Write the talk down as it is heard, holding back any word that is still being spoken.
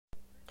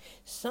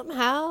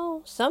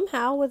somehow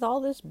with all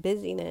this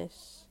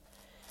busyness,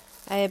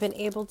 I have been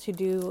able to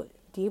do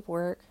deep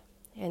work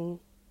and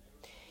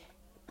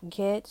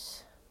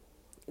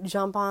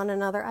jump on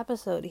another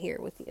episode here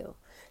with you.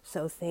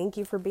 So thank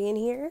you for being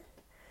here.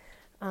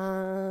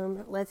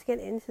 Let's get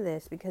into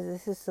this because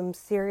this is some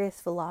serious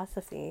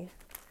philosophy.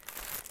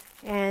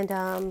 And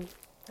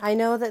I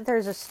know that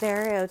there's a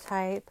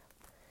stereotype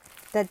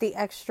that the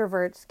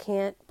extroverts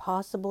can't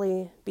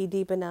possibly be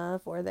deep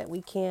enough, or that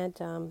we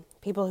can't,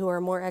 people who are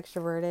more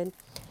extroverted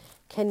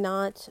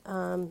cannot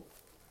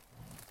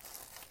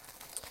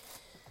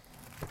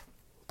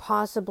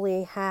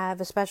possibly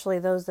have, especially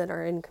those that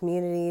are in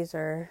communities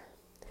or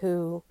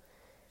who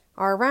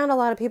are around a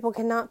lot of people,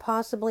 cannot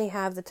possibly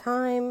have the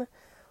time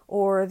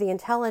or the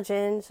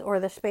intelligence or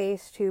the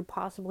space to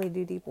possibly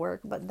do deep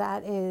work. But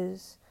that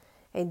is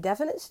a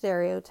definite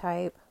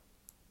stereotype.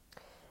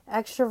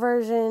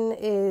 Extroversion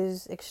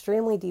is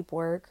extremely deep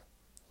work,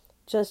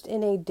 just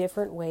in a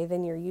different way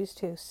than you're used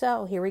to.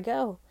 So here we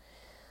go.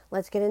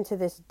 Let's get into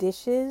this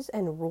dishes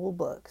and rule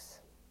books.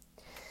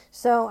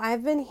 So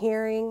I've been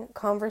hearing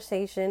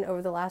conversation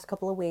over the last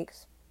couple of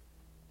weeks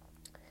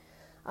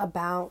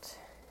about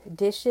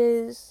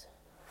dishes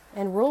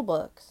and rule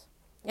books.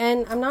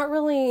 And I'm not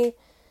really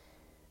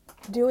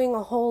doing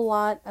a whole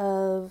lot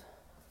of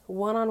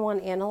one-on-one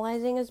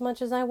analyzing as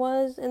much as I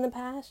was in the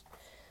past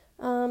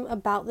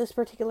about this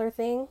particular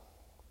thing.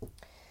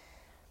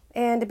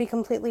 And to be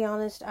completely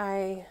honest,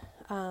 I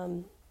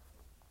am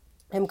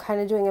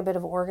kind of doing a bit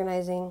of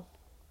organizing.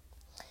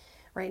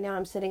 Right now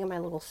I'm sitting in my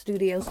little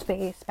studio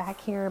space back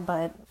here,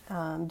 but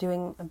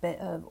doing a bit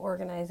of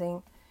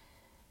organizing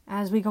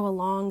as we go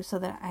along so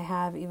that I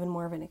have even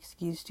more of an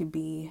excuse to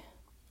be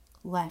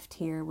left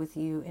here with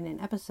you in an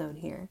episode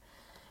here.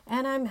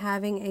 And I'm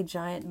having a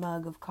giant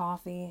mug of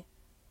coffee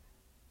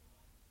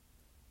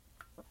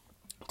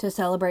to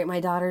celebrate my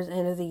daughter's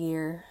end of the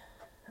year,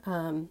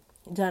 done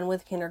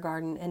with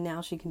kindergarten, and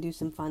now she can do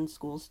some fun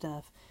school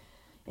stuff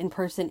in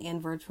person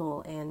and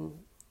virtual and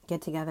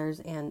get-togethers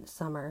and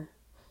summer.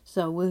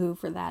 So woohoo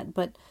for that.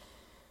 But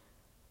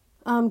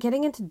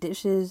getting into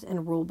dishes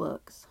and rule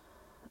books.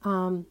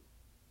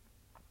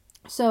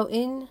 So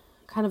in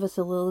kind of a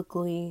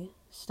soliloquy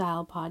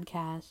style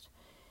podcast,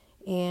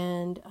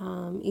 and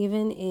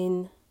even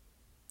in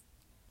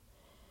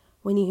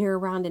when you hear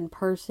around in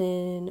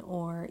person,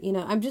 or,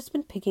 I've just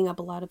been picking up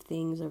a lot of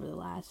things over the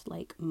last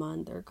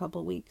month or a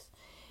couple weeks.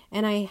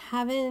 And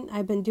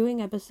I've been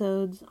doing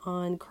episodes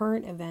on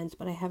current events,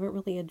 but I haven't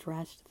really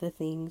addressed the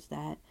things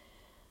that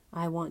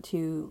I want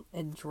to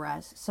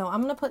address. So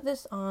I'm going to put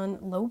this on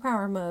low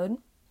power mode.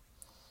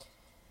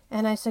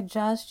 And I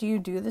suggest you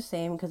do the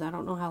same because I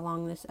don't know how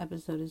long this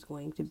episode is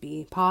going to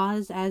be.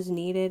 Pause as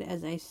needed,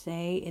 as I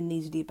say in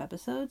these deep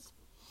episodes.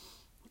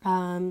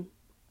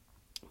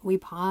 We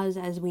pause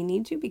as we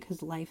need to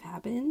because life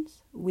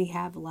happens. We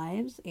have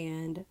lives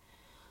and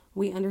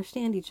we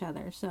understand each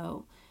other.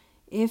 So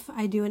if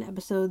I do an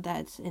episode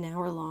that's an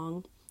hour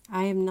long,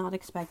 I am not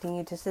expecting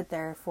you to sit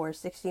there for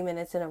 60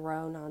 minutes in a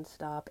row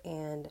nonstop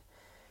and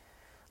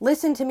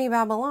listen to me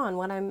babble on.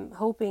 What I'm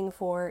hoping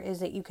for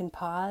is that you can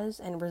pause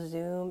and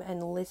resume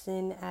and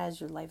listen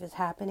as your life is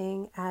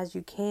happening, as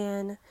you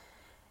can,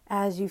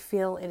 as you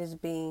feel it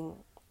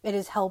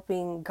is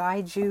helping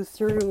guide you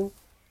through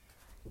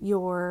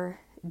your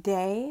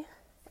day.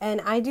 And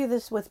I do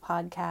this with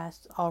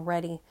podcasts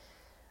already.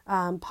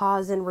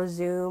 Pause and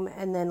resume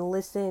and then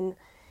listen,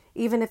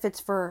 even if it's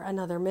for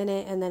another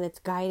minute, and then it's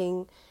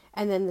guiding,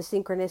 and then the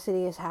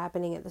synchronicity is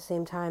happening at the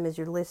same time as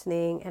you're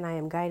listening, and I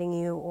am guiding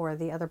you, or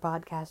the other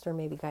podcaster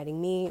may be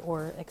guiding me,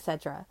 or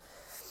etc.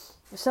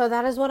 So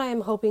that is what I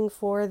am hoping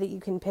for, that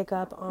you can pick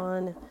up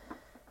on,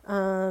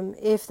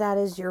 if that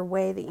is your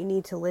way that you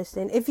need to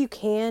listen. If you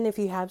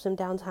have some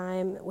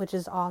downtime, which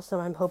is awesome.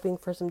 I'm hoping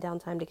for some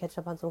downtime to catch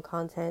up on some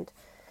content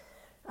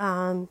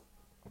over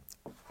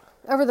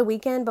the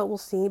weekend, but we'll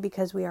see,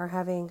 because we are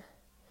having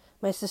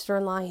my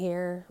sister-in-law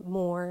here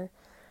more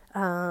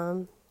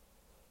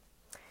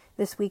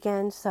this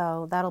weekend,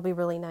 so that'll be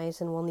really nice,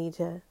 and we'll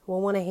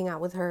want to hang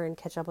out with her and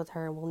catch up with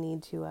her, and we'll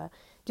need to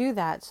do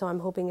that. So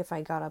I'm hoping if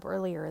I got up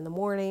earlier in the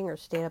morning or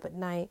stayed up at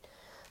night,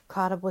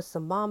 caught up with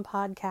some mom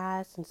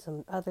podcasts and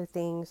some other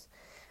things.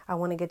 I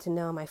want to get to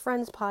know my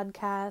friends'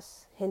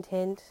 podcasts. Hint,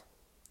 hint.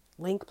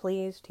 Link,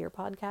 please, to your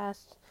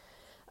podcast.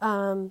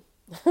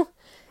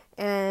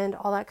 And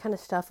all that kind of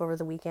stuff over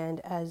the weekend,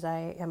 as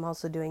I am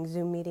also doing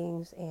Zoom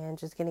meetings and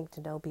just getting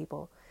to know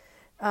people.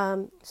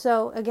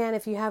 So again,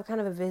 if you have kind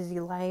of a busy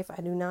life,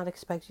 I do not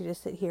expect you to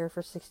sit here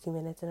for 60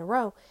 minutes in a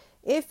row.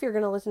 If you're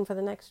going to listen for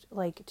the next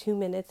 2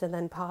 minutes and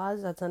then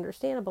pause, that's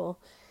understandable.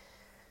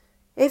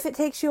 If it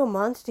takes you a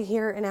month to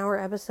hear an hour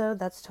episode,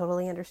 that's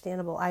totally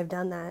understandable. I've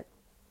done that.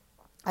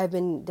 I've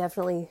been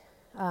definitely,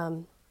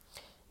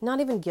 not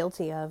even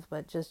guilty of,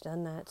 but just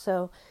done that.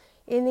 So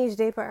in these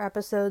deeper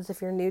episodes,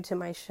 if you're new to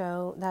my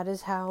show, that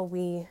is how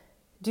we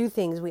do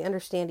things. We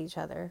understand each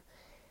other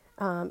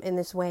in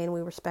this way, and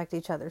we respect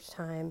each other's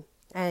time.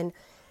 And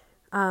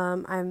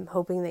I'm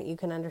hoping that you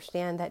can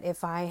understand that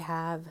if I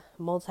have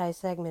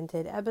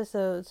multi-segmented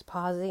episodes,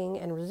 pausing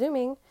and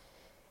resuming,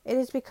 it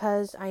is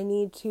because I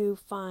need to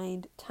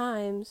find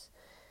times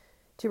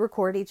to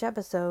record each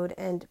episode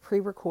and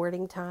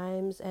pre-recording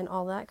times and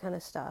all that kind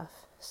of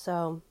stuff.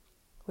 So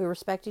we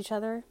respect each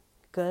other.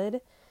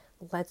 Good.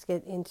 Let's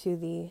get into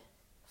the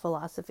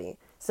philosophy.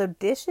 So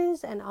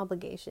dishes and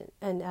obligation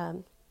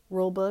and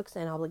rule books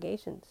and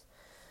obligations.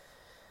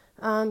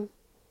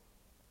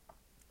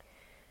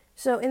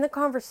 So in the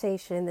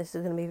conversation, this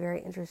is going to be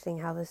very interesting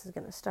how this is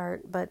going to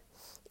start, but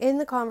in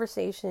the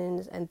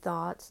conversations and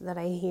thoughts that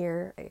I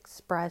hear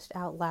expressed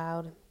out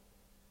loud,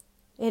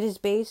 it is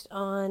based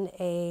on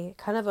a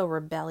kind of a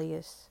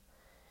rebellious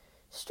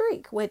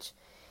streak, which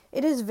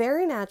it is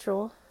very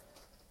natural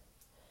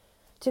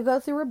to go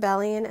through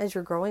rebellion as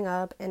you're growing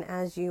up and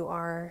as you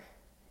are,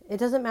 it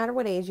doesn't matter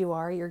what age you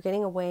are, you're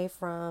getting away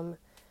from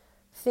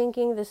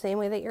thinking the same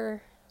way that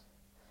your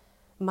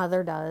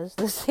mother does,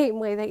 the same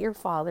way that your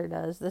father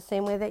does, the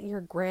same way that your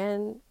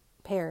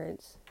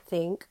grandparents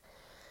think.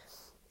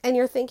 And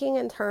you're thinking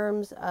in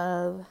terms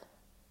of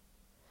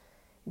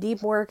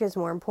deep work is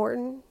more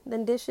important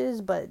than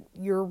dishes, but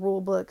your rule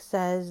book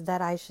says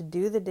that I should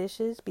do the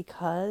dishes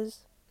because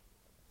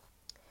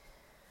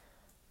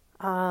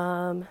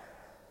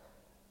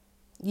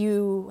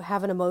you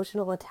have an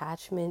emotional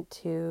attachment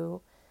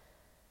to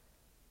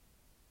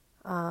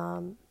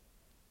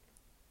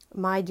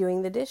my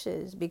doing the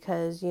dishes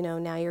because, you know,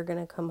 now you're going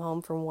to come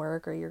home from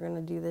work or you're going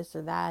to do this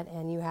or that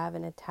and you have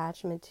an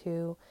attachment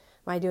to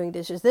my doing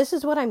dishes. This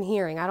is what I'm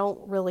hearing. I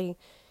don't really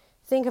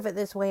think of it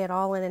this way at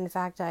all. And in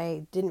fact,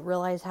 I didn't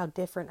realize how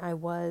different I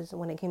was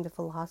when it came to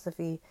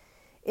philosophy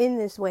in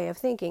this way of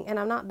thinking. And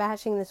I'm not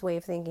bashing this way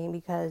of thinking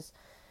because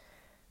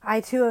I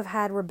too have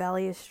had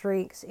rebellious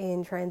streaks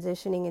in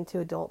transitioning into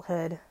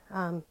adulthood.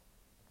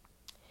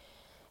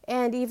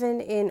 And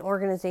even in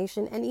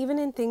organization and even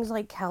in things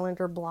like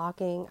calendar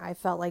blocking, I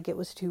felt like it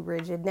was too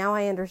rigid. Now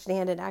I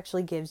understand it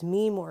actually gives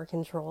me more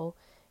control,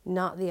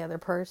 not the other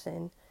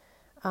person,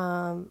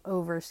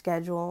 over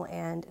schedule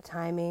and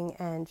timing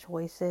and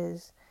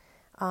choices.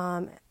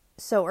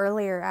 So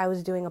earlier I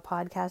was doing a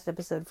podcast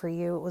episode for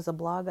you. It was a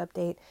blog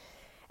update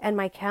and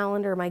my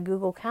calendar, my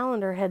Google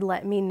Calendar had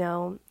let me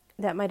know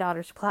that my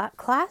daughter's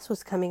class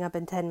was coming up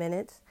in 10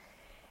 minutes.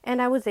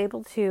 And I was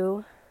able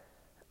to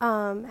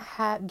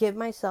give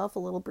myself a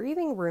little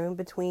breathing room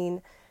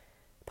between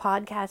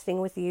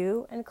podcasting with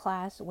you and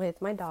class with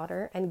my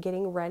daughter and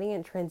getting ready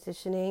and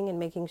transitioning and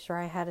making sure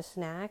I had a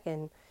snack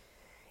and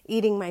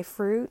eating my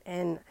fruit.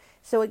 And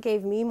so it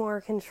gave me more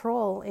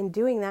control in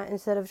doing that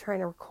instead of trying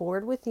to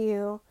record with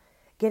you,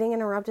 getting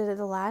interrupted at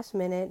the last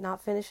minute,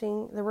 not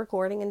finishing the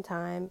recording in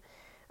time,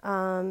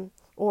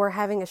 or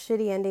having a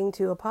shitty ending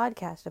to a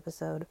podcast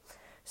episode.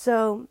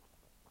 So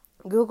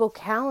Google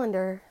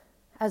Calendar,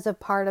 as a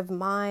part of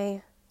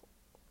my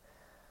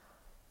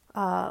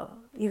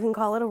you can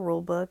call it a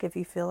rule book if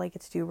you feel like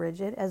it's too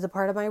rigid, as a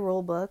part of my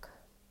rule book,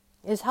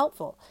 is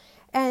helpful.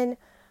 And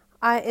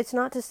it's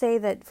not to say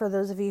that for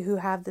those of you who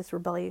have this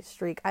rebellious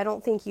streak, I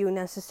don't think you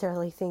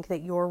necessarily think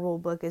that your rule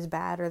book is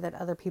bad or that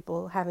other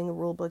people having a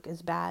rule book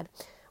is bad.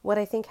 What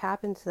I think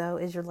happens though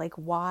is you're like,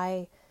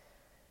 why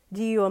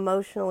do you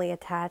emotionally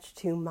attach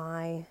to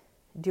my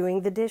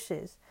doing the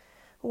dishes?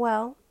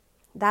 Well,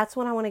 that's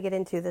what I want to get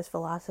into. This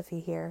philosophy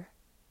here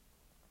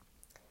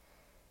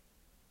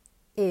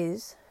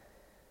is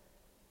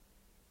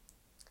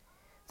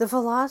the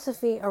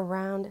philosophy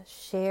around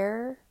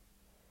share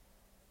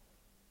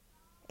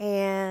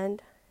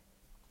and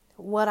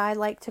what I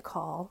like to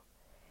call,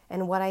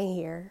 and what I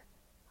hear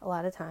a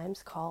lot of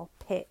times call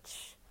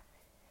pitching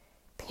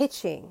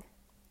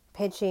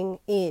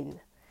in.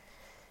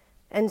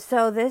 And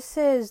so this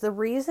is the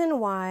reason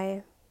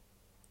why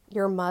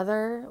your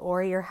mother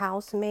or your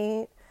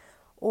housemate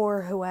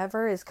or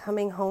whoever is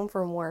coming home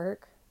from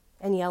work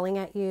and yelling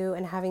at you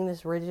and having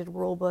this rigid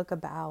rule book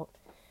about,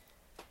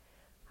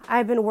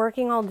 I've been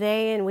working all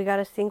day and we got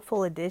a sink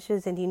full of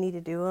dishes and you need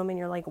to do them. And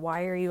you're like,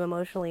 why are you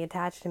emotionally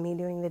attached to me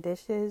doing the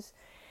dishes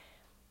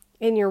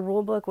in your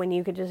rule book when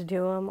you could just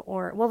do them?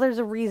 Or, well, there's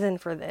a reason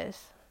for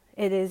this.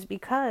 It is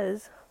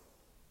because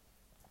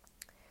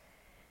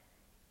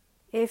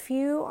if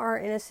you are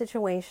in a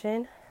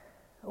situation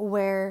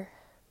where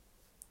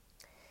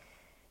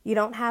you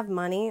don't have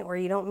money or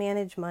you don't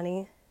manage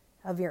money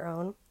of your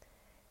own,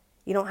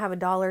 you don't have a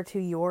dollar to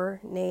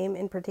your name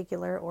in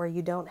particular, or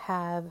you don't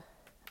have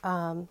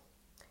a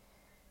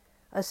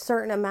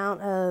certain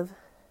amount of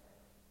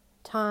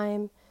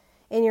time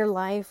in your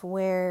life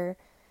where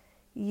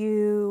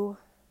you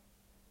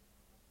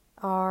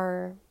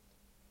are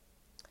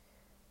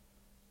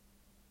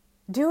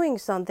doing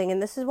something.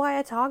 And this is why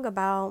I talk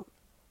about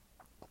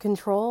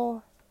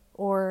control,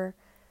 or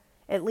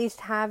at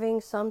least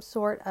having some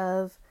sort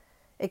of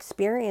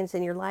experience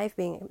in your life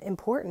being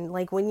important.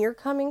 Like when you're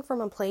coming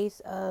from a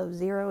place of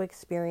zero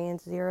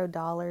experience,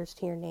 $0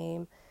 to your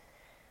name,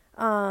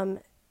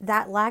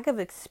 that lack of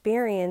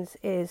experience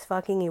is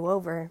fucking you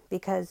over,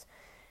 because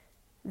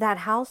that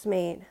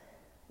housemate,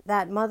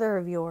 that mother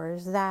of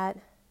yours, that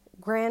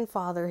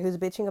grandfather who's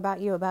bitching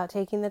about you about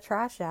taking the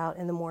trash out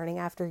in the morning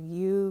after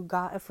you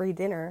got a free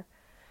dinner.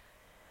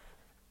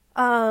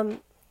 And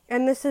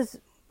this is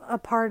a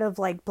part of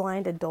like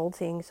blind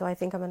adulting, so I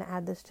think I'm going to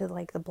add this to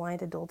like the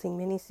blind adulting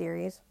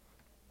miniseries.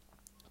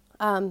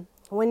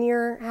 When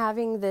you're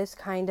having this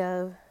kind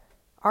of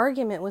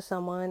argument with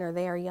someone or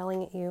they are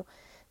yelling at you,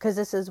 because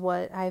this is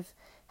what I've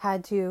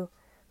had to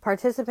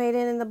participate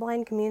in the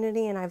blind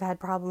community, and I've had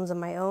problems of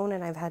my own,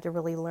 and I've had to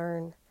really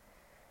learn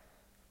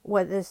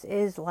what this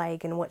is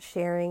like and what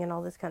sharing and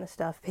all this kind of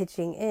stuff,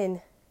 pitching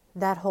in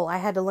I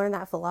had to learn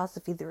that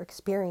philosophy through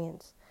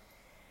experience.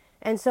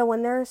 And so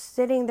when they're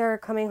sitting there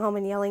coming home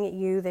and yelling at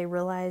you, they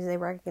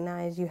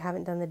recognize you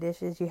haven't done the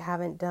dishes, you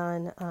haven't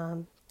done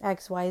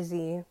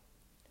XYZ.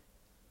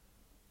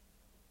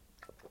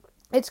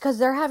 It's because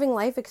they're having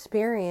life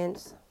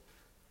experience.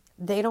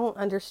 They don't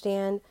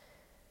understand,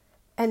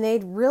 and they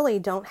really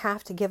don't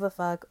have to give a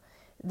fuck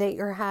that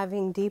you're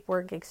having deep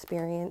work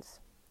experience.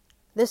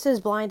 This is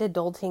blind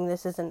adulting.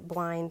 This isn't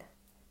blind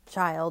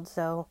child.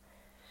 So,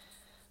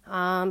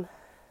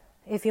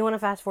 if you want to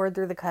fast forward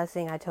through the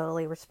cussing, I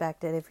totally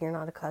respect it if you're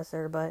not a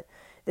cusser, but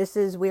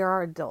we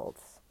are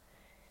adults.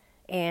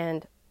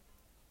 And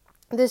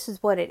this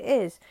is what it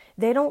is.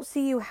 They don't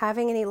see you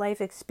having any life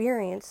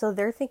experience, so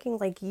they're thinking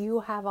like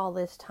you have all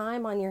this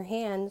time on your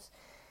hands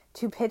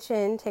to pitch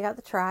in, take out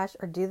the trash,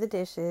 or do the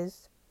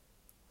dishes.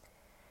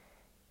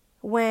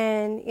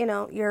 When,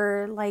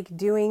 you're like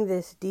doing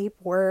this deep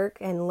work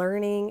and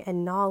learning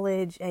and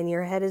knowledge, and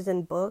your head is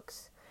in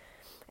books,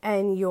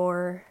 and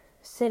you're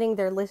sitting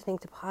there listening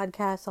to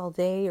podcasts all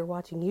day, you're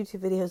watching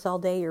YouTube videos all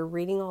day, you're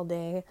reading all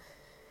day,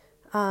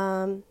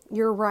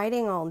 you're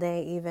writing all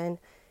day even,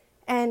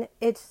 and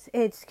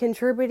it's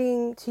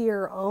contributing to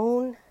your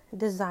own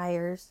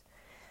desires,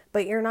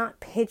 but you're not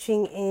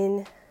pitching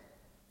in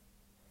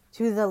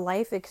to the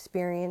life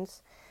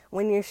experience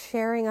when you're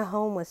sharing a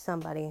home with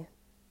somebody.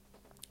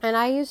 And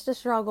I used to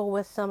struggle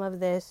with some of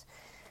this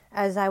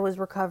as I was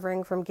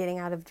recovering from getting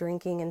out of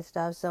drinking and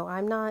stuff. So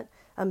I'm not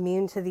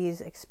immune to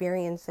these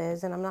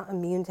experiences, and I'm not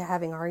immune to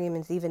having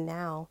arguments even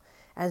now,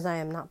 as I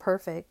am not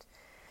perfect.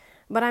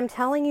 But I'm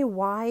telling you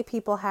why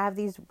people have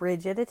these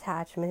rigid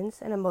attachments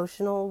and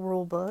emotional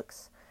rule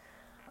books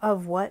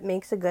of what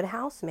makes a good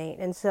housemate.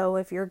 And so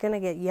if you're going to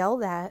get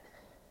yelled at,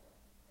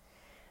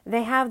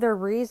 they have their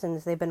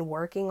reasons. They've been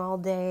working all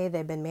day.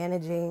 They've been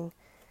managing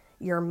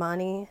your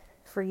money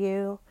for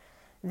you.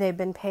 They've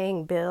been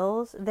paying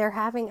bills. They're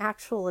having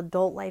actual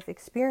adult life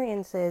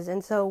experiences.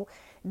 And so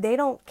they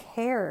don't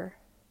care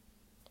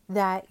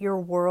that your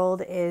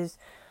world is,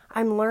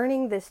 I'm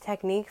learning this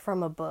technique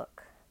from a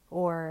book,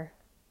 or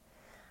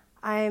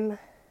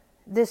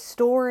this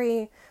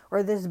story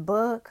or this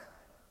book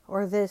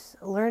or this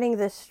learning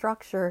this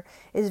structure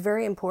is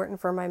very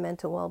important for my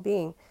mental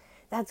well-being.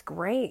 That's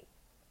great.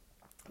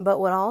 But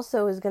what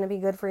also is going to be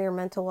good for your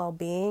mental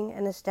well-being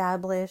and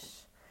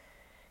establish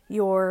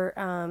your,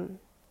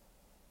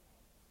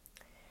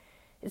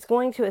 it's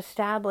going to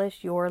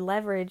establish your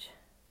leverage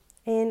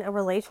in a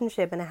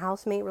relationship, in a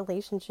housemate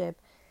relationship,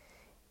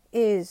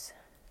 is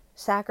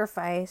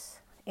sacrifice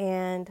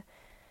and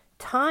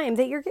time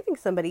that you're giving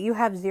somebody. You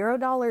have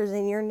 $0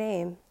 in your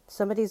name.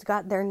 Somebody's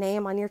got their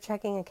name on your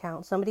checking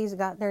account. Somebody's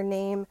got their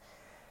name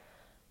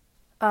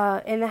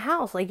in the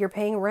house. Like, you're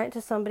paying rent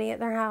to somebody at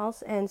their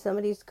house, and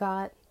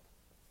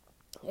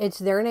it's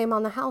their name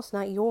on the house,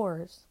 not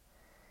yours.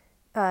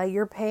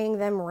 You're paying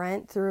them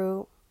rent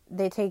through,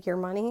 they take your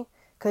money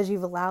because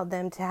you've allowed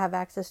them to have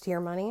access to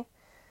your money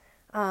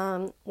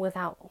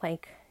without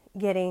like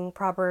getting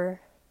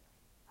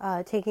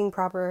taking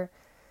proper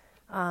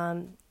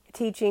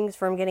teachings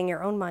from getting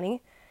your own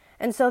money.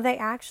 And so they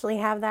actually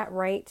have that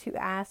right to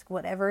ask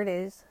whatever it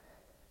is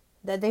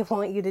that they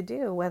want you to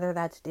do, whether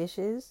that's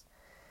dishes,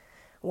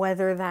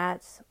 whether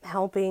that's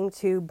helping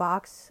to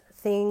box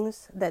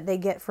things that they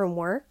get from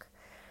work,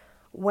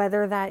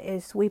 whether that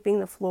is sweeping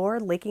the floor,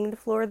 licking the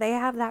floor. They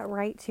have that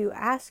right to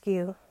ask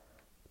you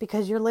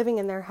because you're living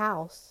in their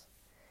house.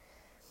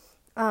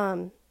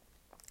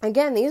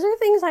 Again, these are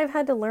things I've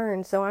had to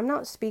learn, so I'm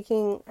not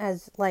speaking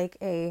as like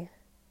an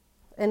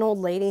old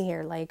lady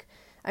here. Like,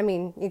 I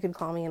mean, you could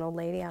call me an old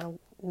lady.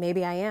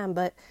 Maybe I am,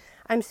 but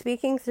I'm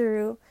speaking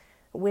through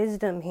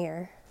wisdom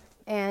here.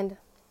 And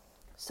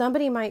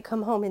somebody might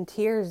come home in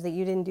tears that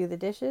you didn't do the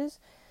dishes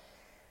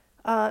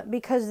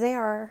because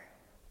they've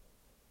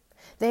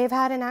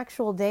had an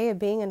actual day of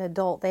being an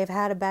adult. They've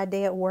had a bad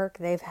day at work.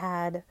 They've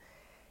had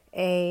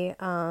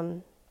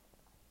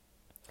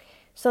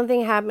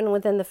something happen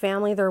within the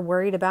family they're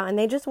worried about, and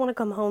they just want to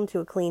come home to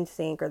a clean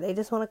sink, or they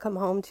just want to come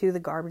home to the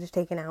garbage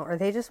taken out, or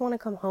they just want to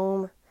come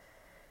home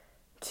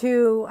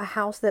to a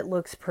house that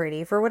looks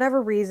pretty. For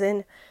whatever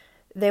reason,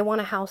 they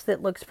want a house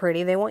that looks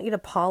pretty. They want you to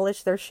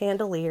polish their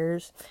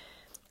chandeliers,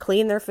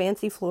 clean their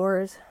fancy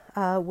floors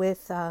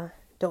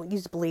don't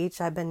use bleach.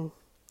 I've been,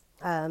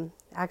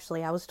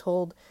 actually, I was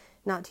told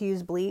not to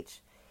use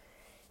bleach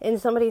in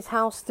somebody's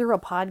house through a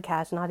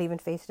podcast, not even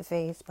face to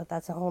face, but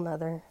that's a whole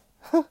nother.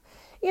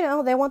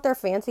 they want their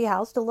fancy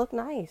house to look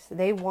nice.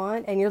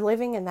 And you're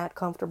living in that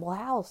comfortable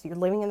house. You're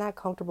living in that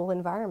comfortable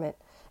environment,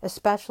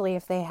 especially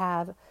if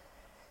the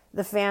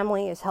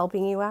family is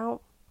helping you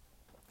out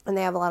and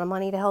they have a lot of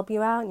money to help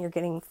you out, and you're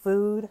getting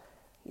food,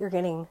 you're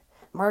getting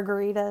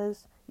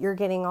margaritas, you're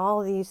getting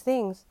all these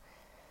things.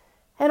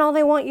 And all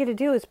they want you to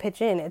do is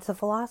pitch in. It's a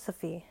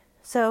philosophy.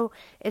 So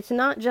it's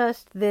not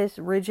just this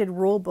rigid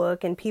rule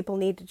book and people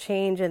need to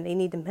change and they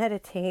need to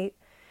meditate.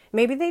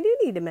 Maybe they do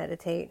need to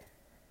meditate.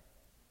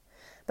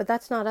 But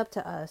that's not up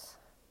to us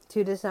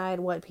to decide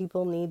what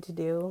people need to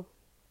do.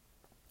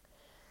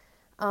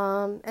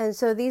 And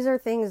so these are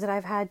things that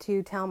I've had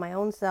to tell my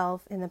own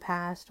self in the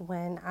past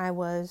when I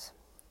was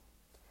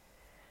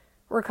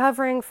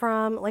recovering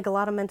from like a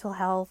lot of mental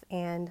health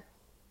and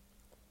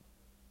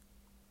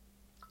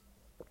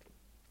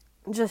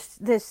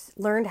just this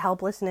learned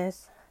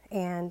helplessness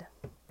and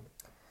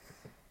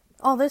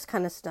all this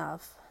kind of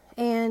stuff.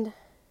 And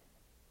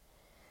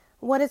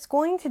what it's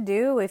going to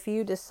do if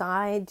you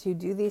decide to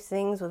do these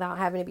things without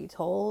having to be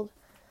told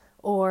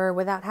or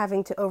without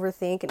having to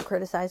overthink and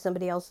criticize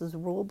somebody else's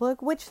rule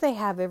book, which they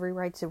have every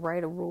right to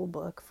write a rule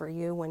book for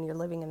you when you're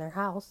living in their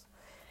house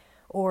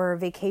or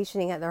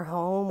vacationing at their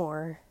home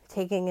or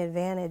taking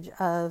advantage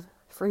of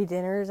free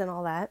dinners and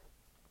all that,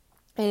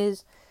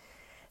 is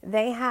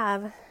they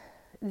have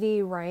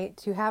the right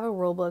to have a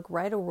rule book,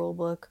 write a rule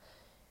book,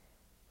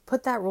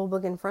 put that rule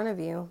book in front of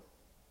you.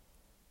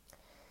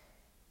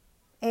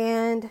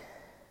 And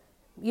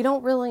you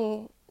don't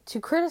really, to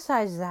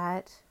criticize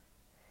that,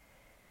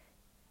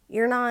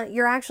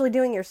 you're actually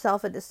doing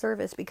yourself a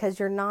disservice because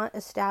you're not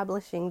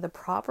establishing the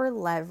proper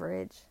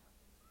leverage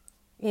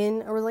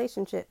in a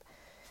relationship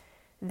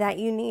that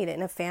you need,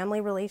 in a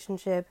family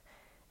relationship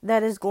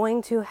that is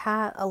going to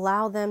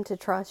allow them to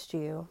trust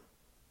you,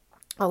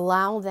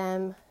 allow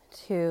them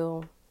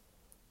to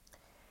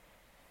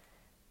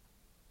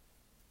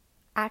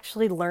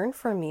actually learn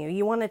from you.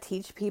 You want to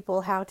teach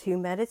people how to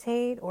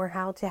meditate or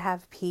how to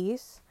have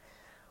peace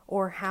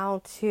or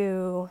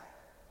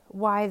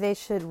why they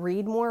should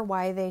read more,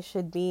 why they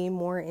should be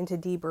more into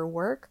deeper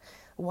work,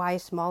 why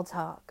small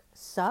talk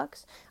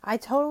sucks. I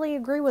totally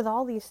agree with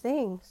all these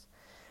things.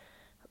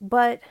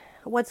 But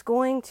what's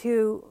going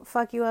to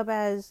fuck you up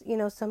as,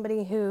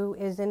 somebody who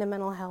is into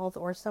mental health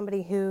or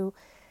somebody who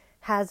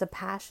has a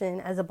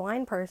passion as a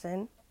blind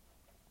person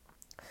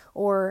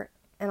or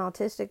an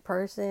autistic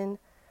person,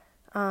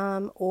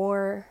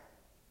 or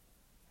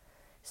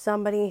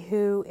somebody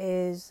who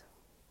is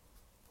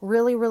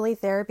really, really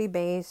therapy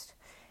based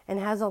and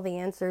has all the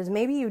answers.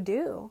 Maybe you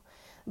do,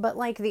 but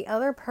like the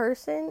other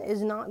person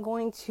is not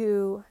going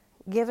to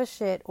give a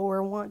shit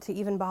or want to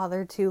even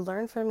bother to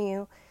learn from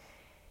you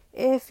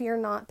if you're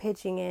not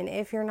pitching in,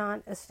 if you're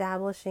not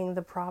establishing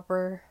the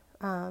proper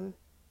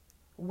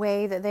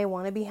way that they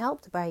want to be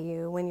helped by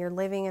you. When you're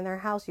living in their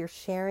house, you're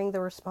sharing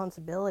the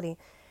responsibility.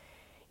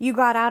 You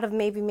got out of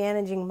maybe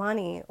managing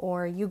money,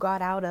 or you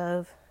got out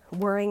of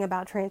worrying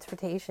about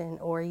transportation,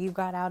 or you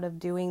got out of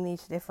doing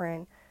these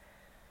different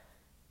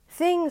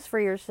things for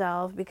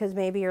yourself because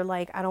maybe you're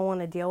like, I don't want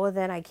to deal with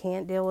it. I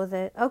can't deal with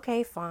it.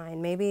 Okay,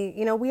 fine. Maybe,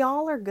 we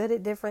all are good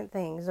at different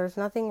things. There's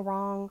nothing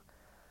wrong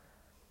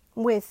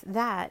with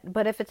that.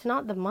 But if it's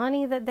not the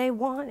money that they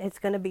want, it's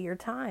going to be your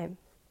time.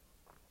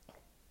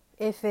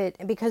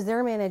 Because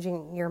they're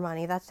managing your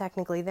money, that's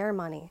technically their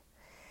money.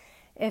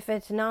 If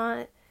it's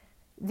not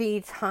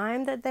the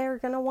time that they're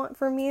going to want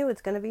from you,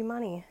 it's going to be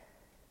money.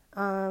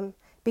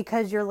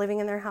 Because you're living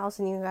in their house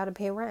and you got to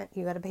pay rent,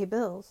 you got to pay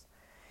bills.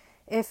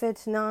 If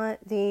it's not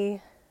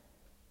that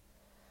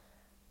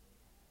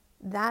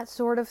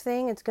sort of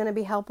thing, it's going to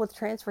be help with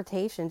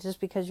transportation. Just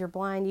because you're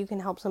blind, you can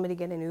help somebody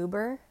get an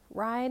Uber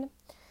ride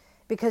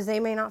because they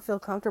may not feel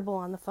comfortable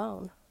on the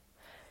phone.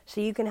 So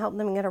you can help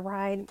them get a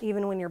ride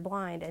even when you're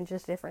blind, and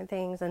just different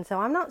things. And so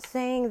I'm not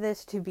saying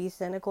this to be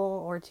cynical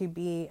or to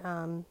be,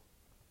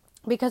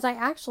 because I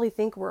actually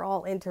think we're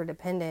all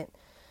interdependent.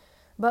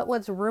 But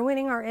what's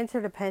ruining our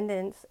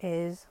interdependence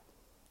is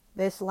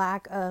this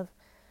lack of,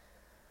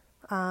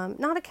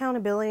 not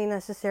accountability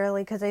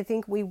necessarily, because I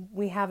think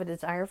we have a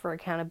desire for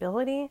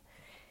accountability.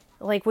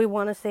 Like, we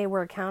want to say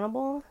we're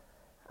accountable.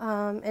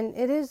 And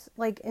it is,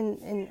 like,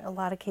 in a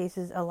lot of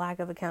cases, a lack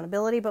of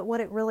accountability. But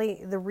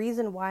the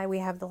reason why we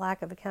have the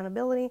lack of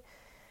accountability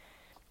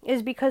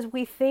is because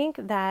we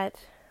think that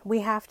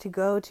we have to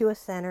go to a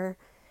center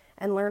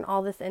and learn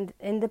all this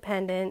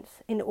independence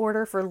in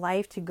order for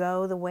life to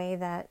go the way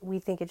that we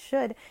think it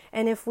should.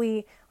 And if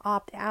we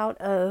opt out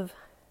of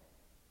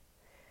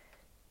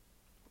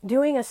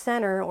doing a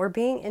center or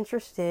being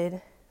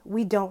interested,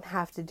 we don't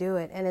have to do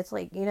it. And it's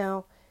like,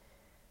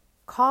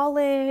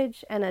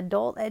 college and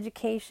adult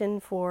education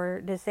for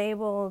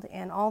disabled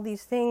and all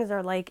these things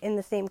are like in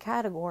the same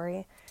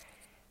category.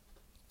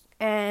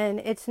 And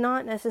it's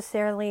not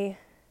necessarily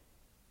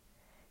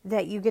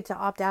that you get to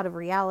opt out of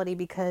reality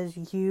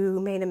because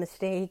you made a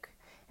mistake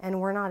and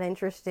were not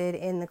interested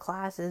in the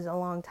classes a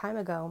long time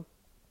ago.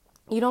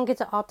 You don't get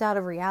to opt out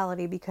of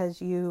reality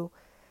because you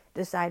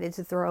decided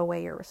to throw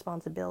away your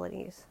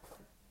responsibilities.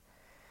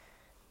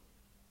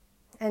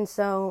 And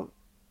so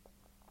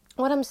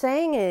what I'm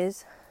saying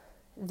is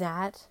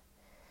that,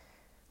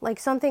 like,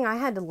 something I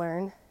had to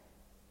learn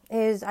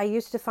is I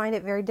used to find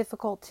it very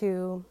difficult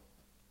to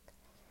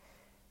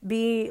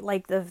be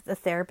like the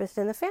therapist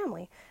in the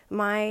family.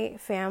 My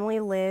family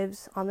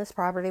lives on this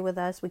property with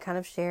us. We kind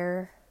of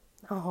share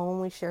a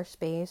home, we share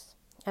space.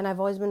 And I've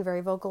always been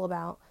very vocal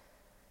about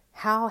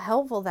how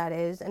helpful that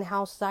is and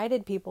how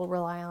sighted people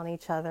rely on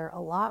each other a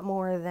lot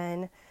more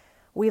than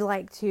we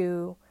like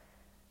to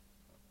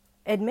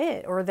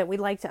admit, or that we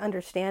like to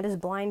understand as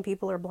blind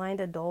people or blind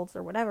adults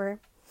or whatever,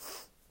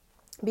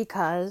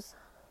 because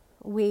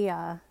we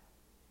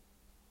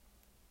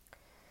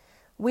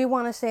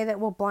want to say that,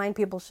 well, blind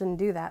people shouldn't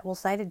do that. Well,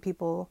 sighted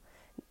people,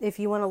 if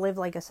you want to live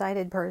like a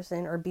sighted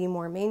person or be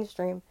more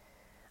mainstream,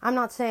 I'm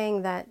not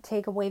saying that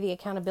take away the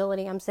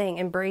accountability. I'm saying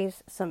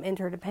embrace some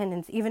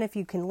interdependence. Even if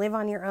you can live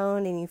on your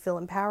own and you feel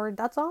empowered,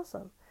 that's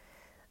awesome.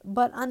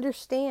 But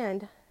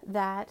understand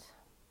that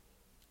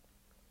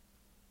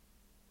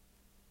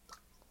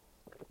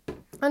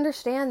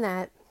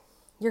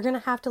you're going to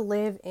have to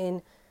live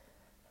in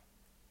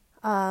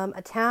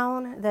a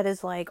town that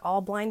is like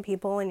all blind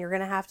people, and you're going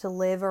to have to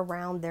live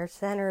around their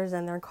centers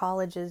and their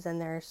colleges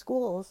and their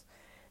schools,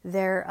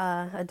 their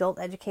adult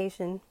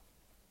education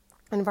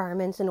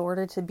environments, in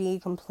order to be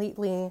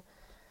completely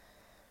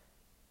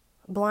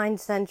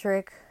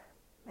blind-centric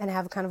and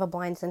have kind of a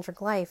blind-centric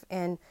life.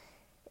 And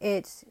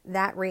it's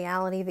that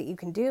reality that you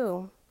can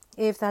do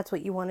if that's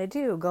what you want to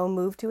do. Go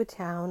move to a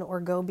town, or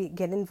go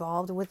get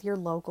involved with your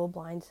local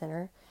blind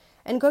center,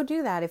 and go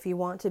do that if you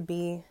want to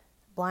be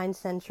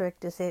blind-centric,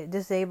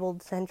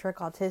 disabled-centric,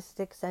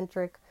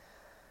 autistic-centric,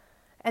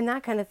 and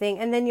that kind of thing.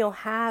 And then you'll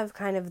have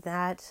kind of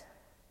that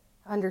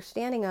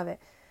understanding of it.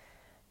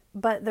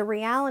 But the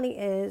reality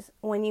is,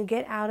 when you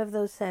get out of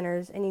those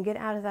centers and you get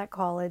out of that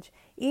college,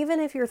 even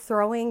if you're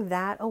throwing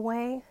that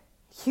away,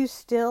 you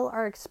still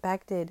are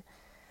expected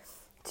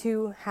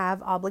to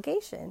have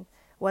obligation,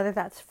 whether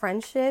that's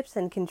friendships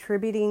and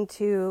contributing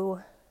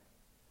to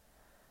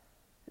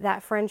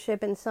that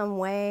friendship in some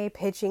way,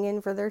 pitching in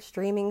for their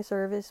streaming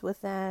service with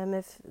them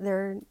if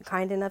they're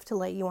kind enough to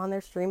let you on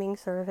their streaming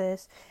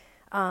service,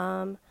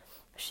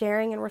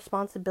 sharing in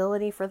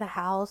responsibility for the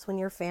house when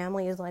your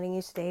family is letting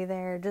you stay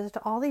there, just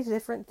all these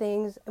different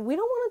things. We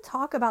don't want to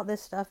talk about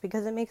this stuff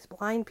because it makes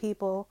blind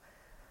people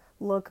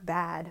look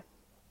bad.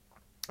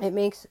 It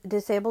makes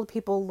disabled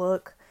people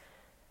look,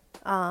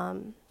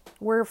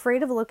 we're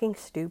afraid of looking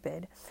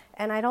stupid.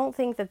 And I don't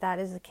think that that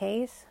is the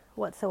case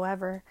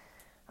whatsoever.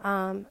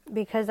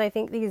 Because I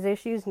think these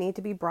issues need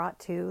to be brought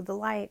to the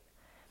light,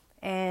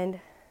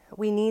 and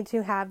we need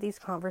to have these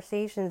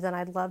conversations, and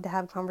I'd love to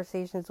have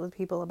conversations with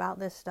people about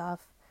this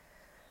stuff,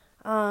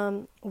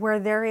 where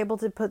they're able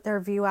to put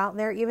their view out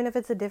there, even if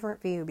it's a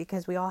different view,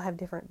 because we all have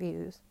different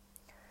views.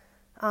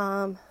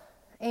 And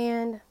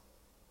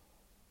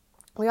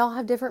we all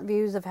have different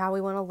views of how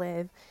we want to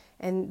live,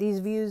 and these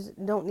views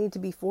don't need to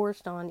be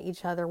forced on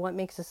each other. What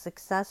makes a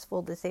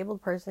successful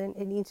disabled person?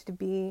 It needs to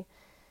be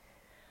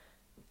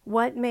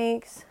what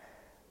makes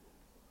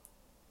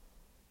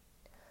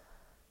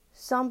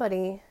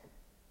somebody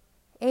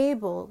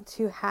able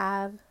to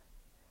have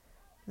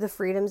the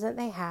freedoms that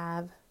they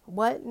have.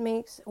 What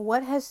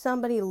has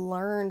somebody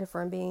learned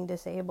from being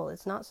disabled?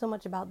 It's not so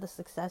much about the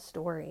success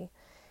story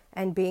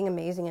and being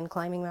amazing and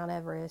climbing Mount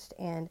Everest,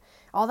 and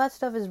all that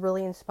stuff is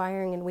really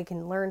inspiring and we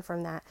can learn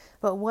from that.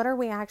 But what are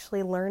we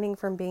actually learning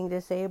from being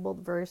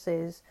disabled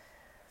versus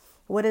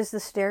what is the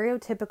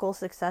stereotypical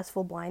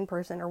successful blind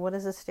person, or what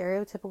is a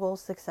stereotypical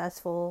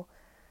successful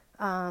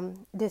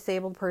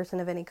disabled person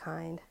of any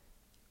kind?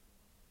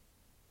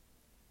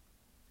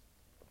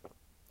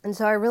 And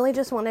so I really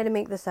just wanted to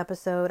make this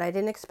episode. I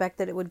didn't expect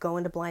that it would go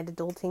into blind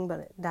adulting,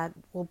 but that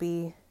will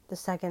be the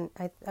second,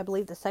 I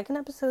believe the second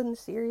episode in the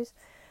series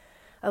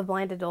of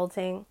blind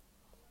adulting.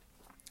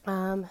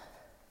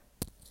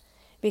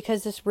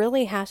 Because this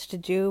really has to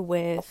do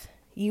with,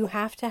 you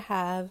have to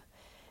have,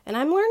 and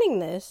I'm learning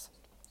this,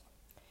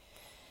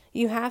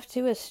 you have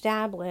to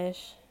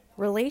establish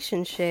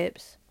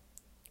relationships,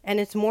 and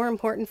it's more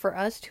important for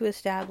us to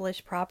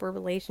establish proper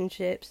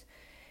relationships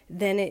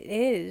than it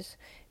is,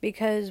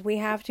 because we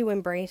have to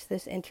embrace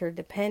this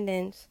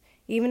interdependence.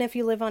 Even if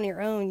you live on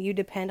your own, you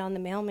depend on the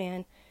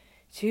mailman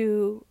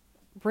to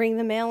bring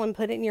the mail and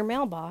put it in your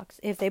mailbox.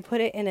 If they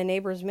put it in a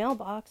neighbor's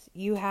mailbox,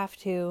 you're going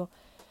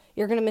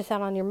to miss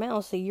out on your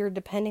mail, so you're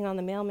depending on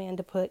the mailman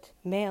to put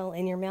mail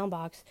in your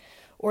mailbox,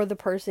 or the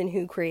person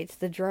who creates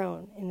the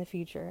drone in the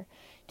future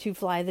to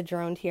fly the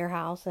drone to your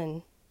house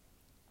and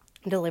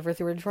deliver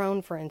through a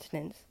drone, for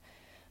instance.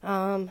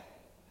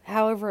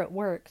 However it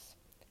works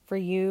for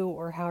you,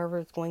 or however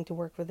it's going to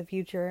work for the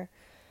future,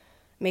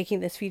 making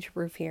this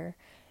future-proof here.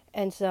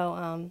 And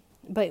so,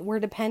 but we're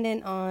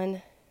dependent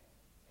on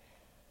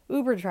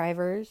Uber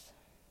drivers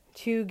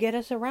to get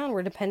us around.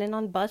 We're dependent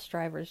on bus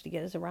drivers to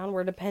get us around.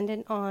 We're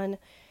dependent on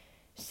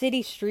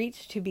city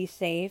streets to be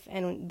safe,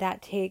 and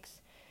that takes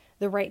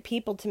the right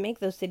people to make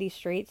those city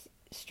streets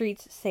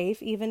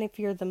safe, even if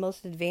you're the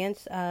most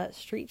advanced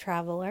street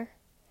traveler,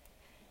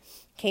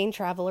 cane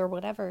traveler,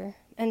 whatever.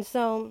 And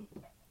so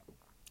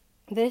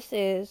this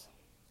is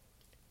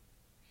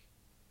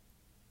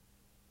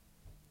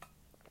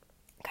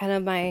kind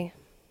of my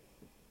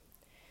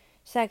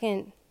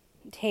second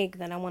take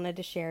that I wanted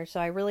to share. So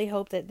I really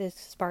hope that this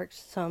sparks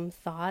some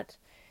thought.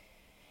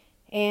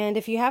 And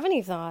if you have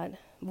any thought,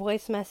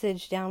 voice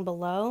message down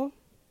below.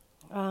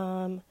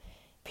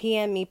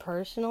 PM me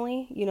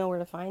personally. You know where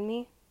to find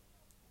me.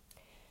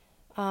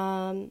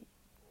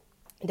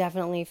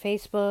 Definitely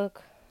Facebook,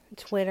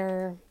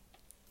 Twitter.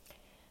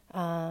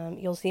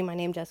 You'll see my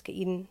name, Jessica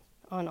Eden,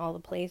 on all the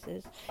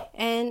places.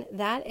 And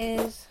that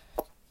is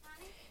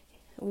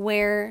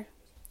where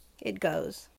it goes.